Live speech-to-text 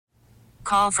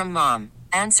call from mom.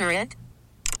 Answer it.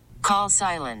 Call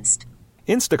silenced.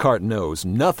 Instacart knows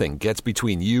nothing gets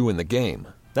between you and the game.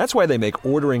 That's why they make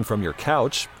ordering from your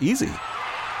couch easy.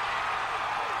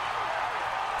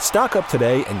 Stock up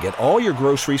today and get all your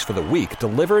groceries for the week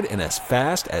delivered in as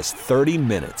fast as 30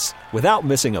 minutes without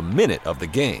missing a minute of the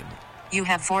game. You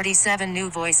have 47 new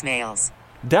voicemails.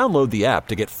 Download the app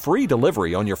to get free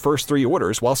delivery on your first 3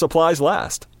 orders while supplies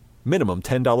last. Minimum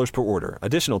 $10 per order.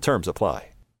 Additional terms apply.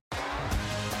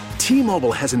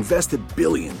 T-Mobile has invested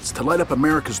billions to light up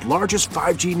America's largest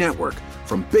 5G network,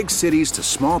 from big cities to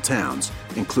small towns,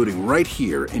 including right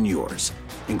here in yours.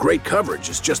 And great coverage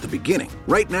is just the beginning.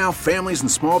 Right now, families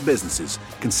and small businesses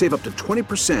can save up to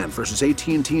 20% versus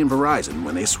AT&T and Verizon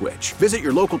when they switch. Visit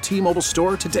your local T-Mobile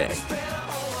store today.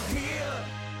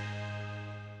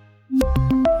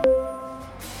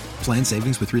 Plan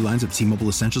savings with 3 lines of T-Mobile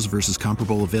Essentials versus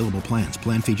comparable available plans.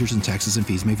 Plan features and taxes and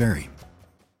fees may vary.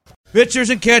 Pitchers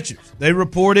and catchers, they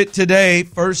report it today.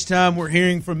 First time we're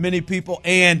hearing from many people,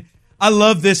 and I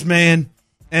love this man.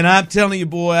 And I'm telling you,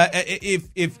 boy,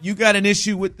 if you got an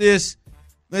issue with this,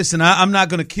 listen, I'm not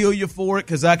going to kill you for it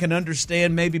because I can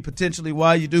understand maybe potentially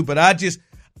why you do. But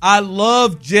I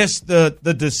love just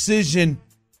the decision,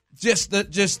 just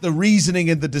the reasoning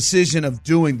and the decision of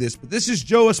doing this. But this is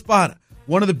Joe Espada.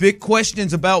 One of the big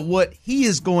questions about what he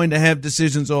is going to have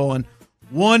decisions on,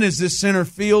 one is this center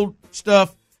field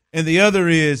stuff, and the other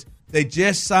is they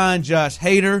just signed Josh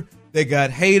Hader. They got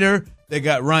Hader. They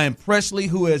got Ryan Presley,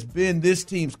 who has been this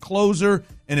team's closer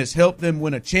and has helped them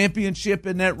win a championship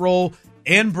in that role,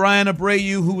 and Brian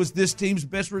Abreu, who was this team's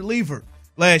best reliever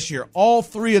last year. All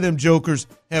 3 of them jokers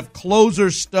have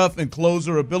closer stuff and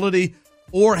closer ability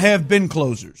or have been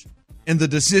closers. And the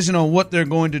decision on what they're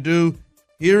going to do,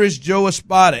 here is Joe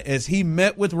Espada as he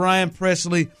met with Ryan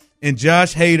Presley and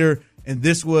Josh Hader, and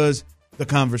this was the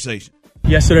conversation.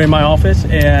 Yesterday in my office,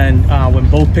 and when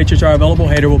both pitchers are available,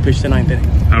 Hader will pitch the 9th inning.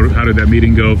 How did that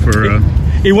meeting go for?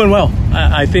 It went well.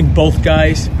 I think both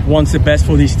guys want the best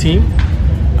for this team.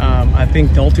 I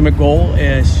think the ultimate goal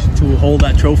is to hold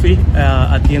that trophy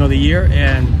at the end of the year,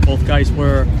 and both guys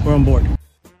were on board.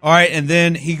 All right, and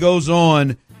then he goes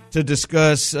on to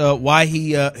discuss why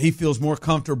he feels more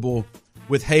comfortable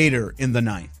with Hader in the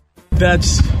 9th.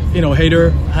 That's,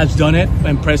 Hader has done it,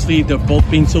 and Presley, they're both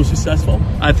being so successful.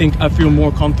 I think I feel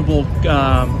more comfortable,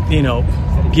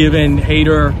 giving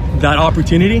Hader that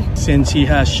opportunity since he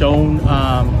has shown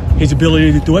his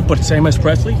ability to do it. But same as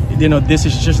Presley, this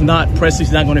is just not,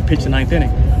 Presley's not going to pitch the 9th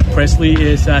inning. Presley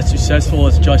is as successful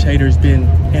as Josh Hader's been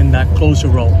in that closer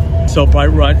role. So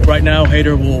right now,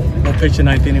 Hader will pitch the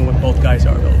 9th inning when both guys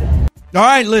are available. All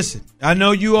right, listen, I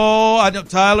know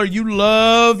Tyler, you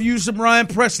love you some Ryan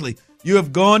Presley. You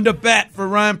have gone to bat for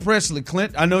Ryan Presley.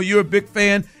 Clint, I know you're a big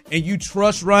fan, and you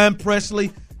trust Ryan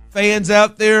Presley. Fans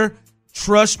out there,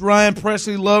 trust Ryan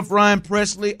Presley, love Ryan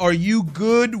Presley. Are you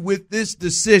good with this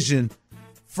decision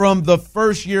from the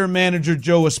first-year manager,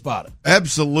 Joe Espada?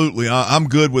 Absolutely. I'm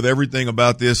good with everything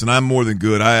about this, and I'm more than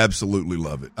good. I absolutely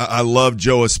love it. I love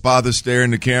Joe Espada staring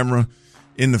the camera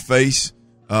in the face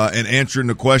and answering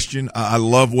the question. I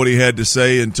love what he had to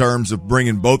say in terms of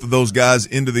bringing both of those guys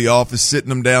into the office, sitting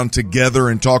them down together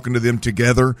and talking to them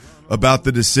together about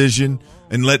the decision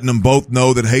and letting them both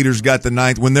know that Hader's got the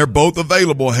 9th. When they're both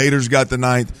available, Hader's got the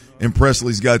 9th and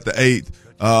Presley's got the 8th.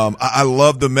 I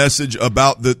love the message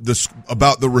about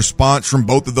the response from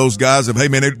both of those guys of, hey,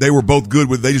 man, they were both good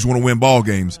with, they just want to win ball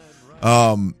games.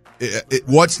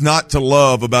 What's not to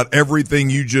love about everything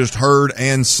you just heard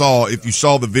and saw, if you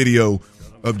saw the video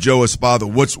of Joe Espada,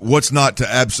 what's not to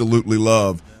absolutely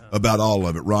love about all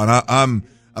of it, Ron?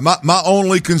 My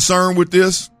only concern with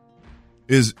this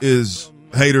is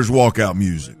Hader's walkout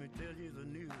music.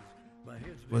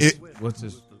 What's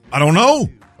this? I don't know.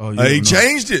 Oh, he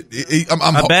changed it.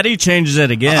 I bet he changes it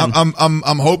again.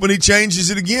 I'm hoping he changes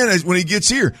it again when he gets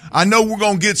here. I know we're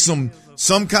gonna get some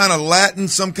kind of Latin,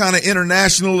 some kind of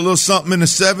international, a little something in the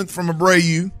 7th from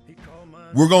Abreu.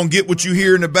 We're gonna get what you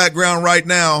hear in the background right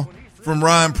now from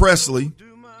Ryan Presley,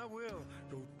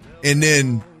 and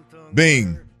then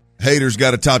bing, Hader's got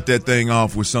to top that thing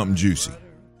off with something juicy.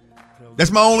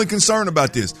 That's my only concern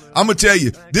about this. I'm going to tell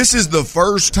you, this is the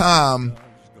first time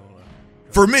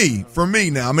for me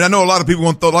now. I mean, I know a lot of people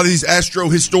want to throw, a lot of these Astro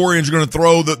historians are going to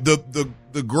throw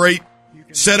the great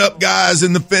setup guys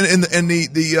and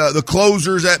the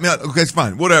closers at me. Okay, it's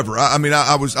fine, whatever.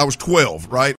 I was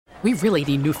 12, right? We really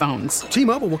need new phones.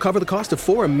 T-Mobile will cover the cost of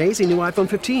 4 amazing new iPhone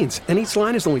 15s, and each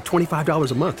line is only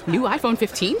 $25 a month. New iPhone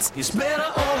 15s? It's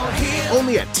better over here.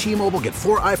 Only at T-Mobile, get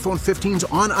 4 iPhone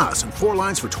 15s on us and 4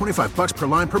 lines for $25 per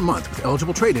line per month with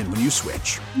eligible trade-in when you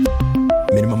switch.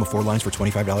 Minimum of 4 lines for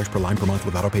 $25 per line per month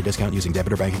with autopay discount using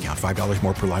debit or bank account. $5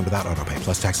 more per line without autopay,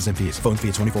 plus taxes and fees. Phone fee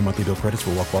at 24 monthly bill credits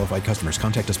for well-qualified customers.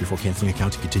 Contact us before canceling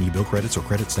account to continue bill credits or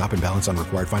credit stop and balance on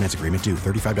required finance agreement due.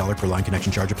 $35 per line connection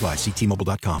charge applies. See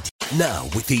T-Mobile.com. Now,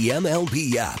 with the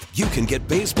MLB app, you can get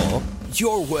baseball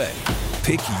your way.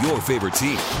 Pick your favorite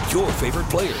team, your favorite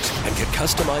players, and get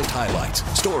customized highlights,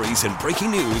 stories, and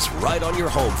breaking news right on your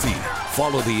home feed.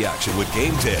 Follow the action with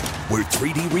Game Day, where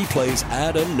 3D replays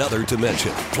add another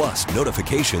dimension. Plus,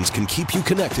 notifications can keep you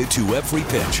connected to every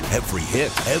pitch, every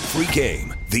hit, every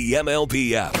game. The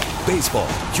MLB app. Baseball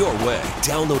your way.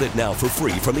 Download it now for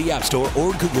free from the App Store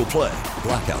or Google Play.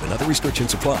 Blackout and other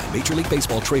restrictions apply. Major League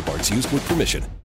Baseball trademarks used with permission.